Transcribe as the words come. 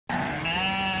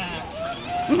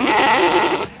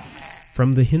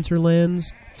From the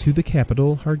hinterlands to the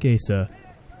capital, Hargeisa,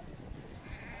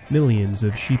 millions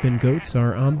of sheep and goats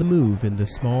are on the move in the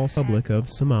small republic of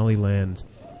Somaliland.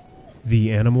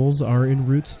 The animals are en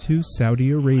route to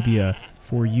Saudi Arabia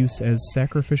for use as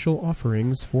sacrificial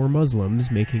offerings for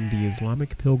Muslims making the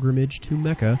Islamic pilgrimage to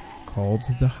Mecca called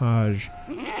the Hajj.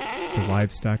 The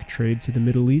livestock trade to the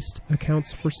Middle East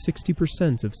accounts for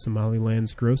 60% of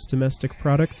Somaliland's gross domestic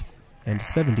product and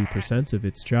 70% of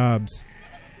its jobs.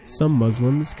 Some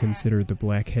Muslims consider the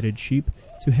black-headed sheep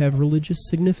to have religious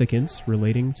significance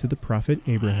relating to the Prophet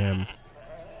Abraham.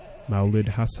 Maulid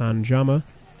Hassan Jama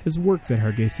has worked at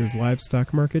Hargeisa's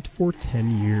livestock market for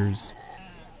 10 years.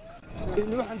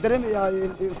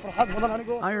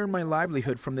 I earn my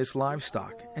livelihood from this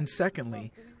livestock, and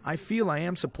secondly, I feel I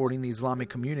am supporting the Islamic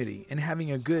community and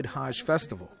having a good Hajj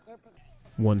festival.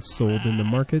 Once sold in the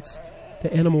markets,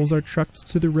 the animals are trucked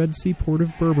to the Red Sea port of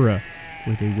Berbera,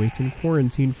 where they wait in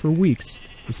quarantine for weeks,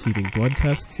 receiving blood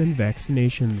tests and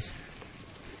vaccinations.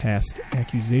 Past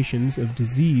accusations of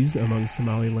disease among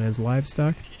Somaliland's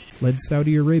livestock led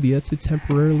Saudi Arabia to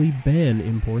temporarily ban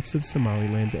imports of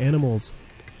Somaliland's animals.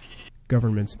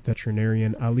 Government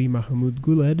veterinarian Ali Mahmoud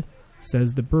Guled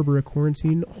says the Berbera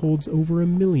quarantine holds over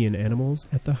 1 million animals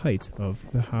at the height of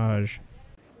the Hajj.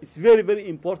 It's very, very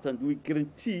important we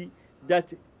guarantee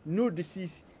that no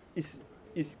disease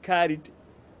is carried,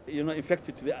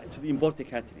 infected to the importing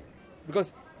country,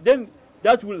 because then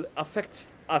that will affect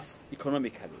us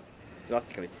economically,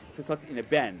 drastically, to start in a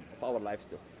ban of our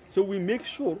livestock. So we make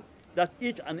sure that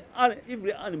each and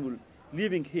every animal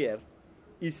living here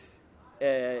is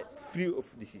free of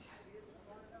disease.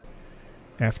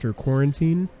 After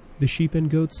quarantine, the sheep and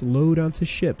goats load onto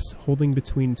ships holding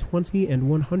between 20 and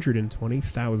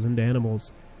 120,000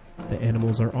 animals. The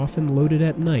animals are often loaded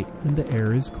at night when the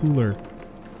air is cooler.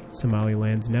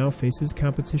 Somaliland now faces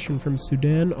competition from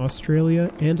Sudan,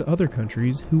 Australia, and other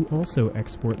countries who also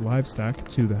export livestock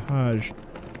to the Hajj.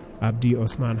 Abdi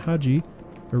Osman Haji,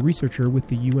 a researcher with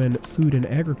the UN Food and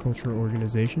Agriculture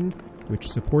Organization, which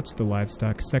supports the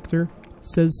livestock sector,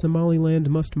 says Somaliland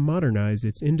must modernize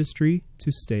its industry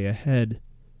to stay ahead.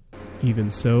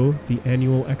 Even so, the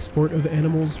annual export of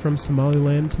animals from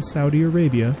Somaliland to Saudi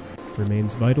Arabia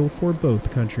remains vital for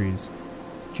both countries.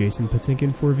 Jason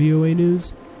Patinkin for VOA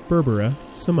News, Berbera,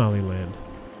 Somaliland.